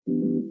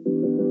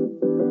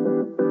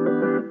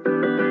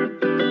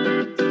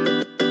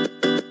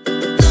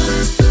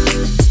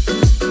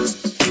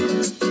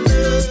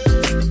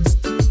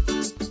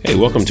Hey,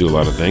 welcome to A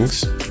Lot of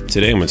Things.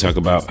 Today I'm going to talk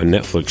about a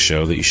Netflix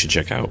show that you should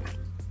check out.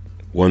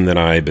 One that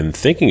I've been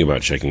thinking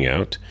about checking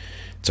out.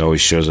 It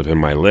always shows up in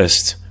my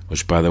list,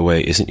 which, by the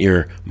way, isn't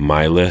your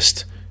my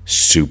list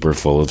super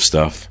full of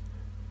stuff?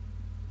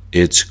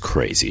 It's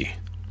crazy.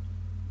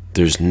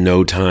 There's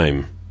no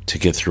time to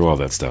get through all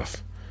that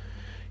stuff.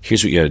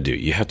 Here's what you got to do.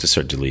 You have to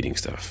start deleting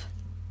stuff.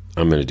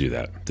 I'm going to do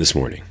that this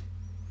morning.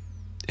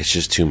 It's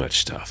just too much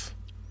stuff.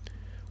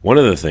 One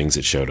of the things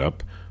that showed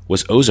up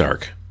was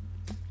Ozark.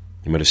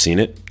 You might have seen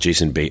it.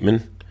 Jason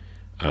Bateman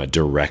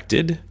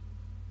directed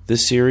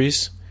this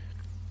series,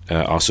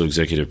 also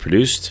executive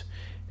produced,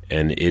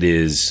 and it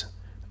is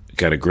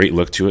got a great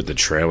look to it. The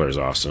trailer is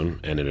awesome,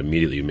 and it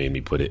immediately made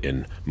me put it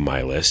in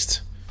my list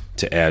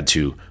to add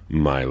to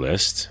my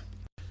list.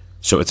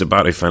 So it's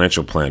about a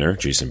financial planner,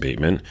 Jason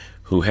Bateman,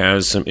 who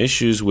has some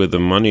issues with the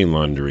money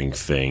laundering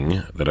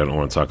thing that I don't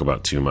want to talk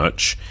about too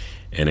much,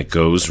 and it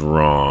goes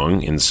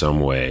wrong in some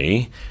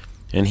way,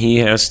 and he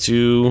has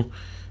to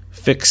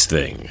fix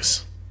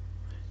things.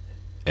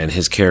 And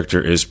his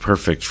character is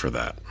perfect for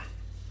that.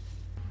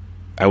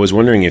 I was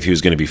wondering if he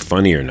was going to be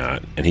funny or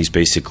not, and he's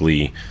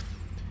basically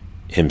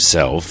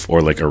himself,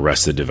 or like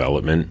Arrested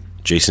Development,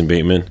 Jason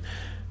Bateman,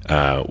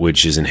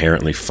 which is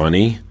inherently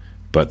funny,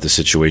 but the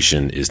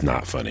situation is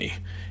not funny.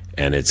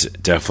 And it's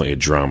definitely a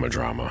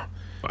drama.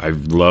 I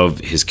love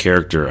his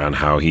character on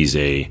how he's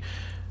a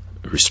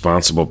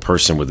responsible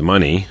person with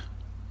money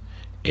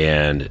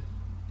and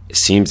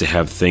seems to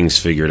have things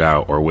figured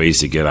out or ways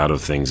to get out of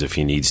things if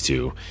he needs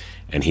to,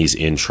 and he's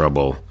in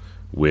trouble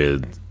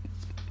with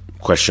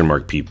question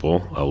mark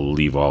people. I'll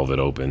leave all of it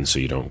open so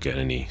you don't get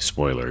any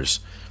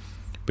spoilers,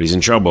 but he's in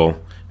trouble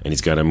and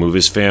he's got to move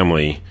his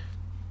family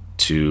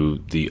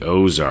to the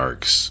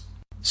Ozarks.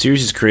 The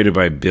series is created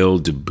by Bill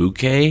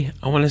Dubuque, I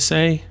want to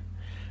say,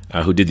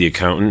 who did The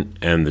Accountant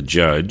and The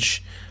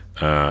Judge.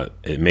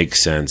 It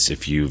makes sense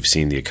if you've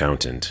seen The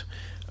Accountant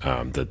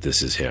that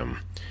this is him.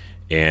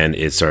 And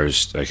it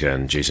stars,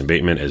 again, Jason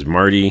Bateman as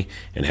Marty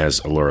and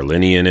has Laura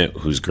Linney in it,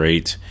 who's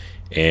great.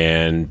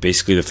 And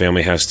basically the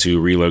family has to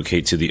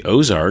relocate to the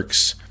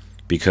Ozarks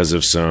because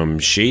of some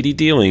shady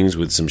dealings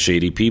with some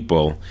shady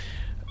people.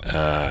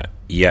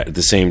 Yet at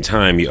the same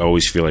time, you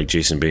always feel like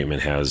Jason Bateman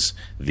has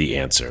the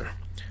answer.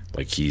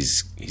 Like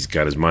he's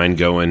got his mind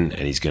going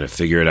and he's going to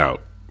figure it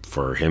out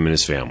for him and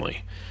his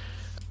family.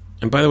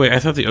 And by the way, I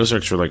thought the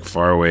Ozarks were like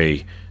far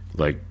away,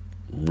 like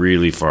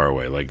really far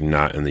away, like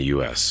not in the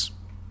U.S.,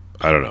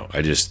 I don't know.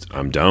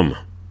 I'm dumb.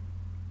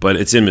 But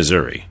it's in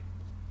Missouri.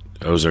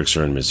 Ozarks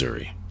are in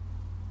Missouri,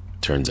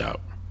 turns out.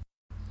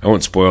 I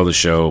won't spoil the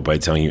show by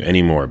telling you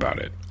any more about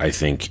it. I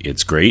think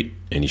it's great,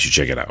 and you should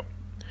check it out.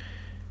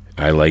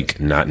 I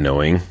like not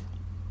knowing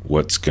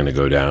what's going to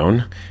go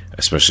down,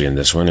 especially in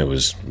this one. It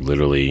was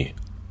literally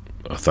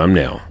a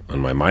thumbnail on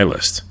my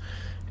list.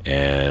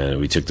 And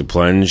we took the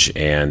plunge,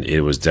 and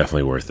it was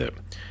definitely worth it.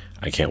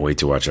 I can't wait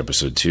to watch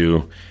episode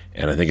 2,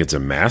 and I think it's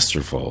a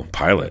masterful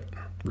pilot,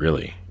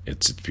 really.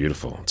 It's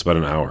beautiful. It's about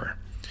an hour.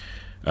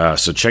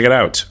 So check it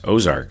out.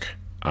 Ozark.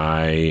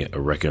 I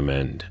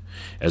recommend.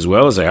 As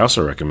well as I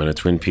also recommend a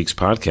Twin Peaks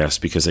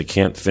podcast because I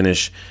can't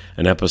finish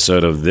an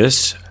episode of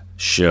this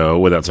show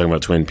without talking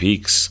about Twin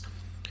Peaks.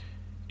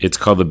 It's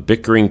called The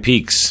Bickering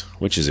Peaks,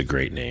 which is a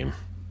great name.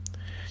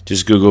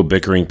 Just Google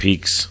Bickering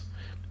Peaks.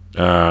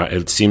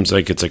 It seems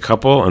like it's a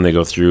couple and they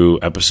go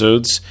through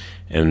episodes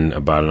in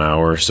about an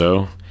hour or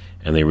so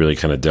and they really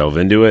kind of delve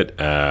into it.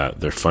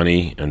 They're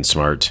funny and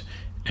smart.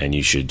 And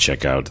you should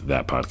check out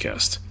that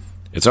podcast.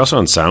 It's also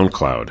on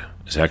SoundCloud.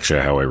 It's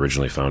actually how I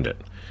originally found it.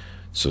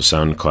 So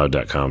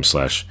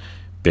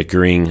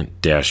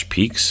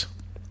soundcloud.com/bickering-peaks.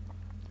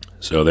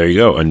 So there you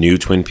go. A new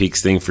Twin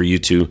Peaks thing for you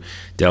to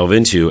delve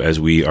into as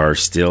we are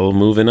still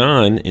moving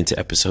on into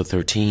episode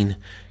 13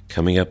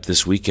 coming up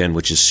this weekend,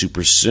 which is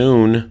super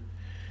soon.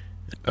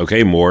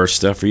 Okay, more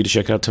stuff for you to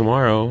check out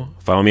tomorrow.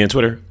 Follow me on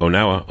Twitter.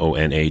 Onawa,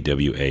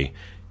 ONAWA,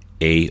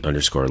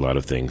 _a lot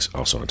of things,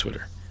 also on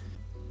Twitter.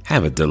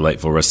 Have a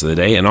delightful rest of the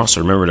day, and also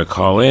remember to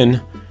call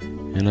in,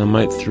 and I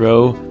might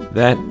throw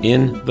that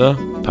in the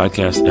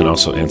podcast and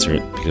also answer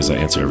it because I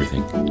answer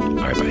everything. All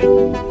right,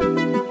 bye.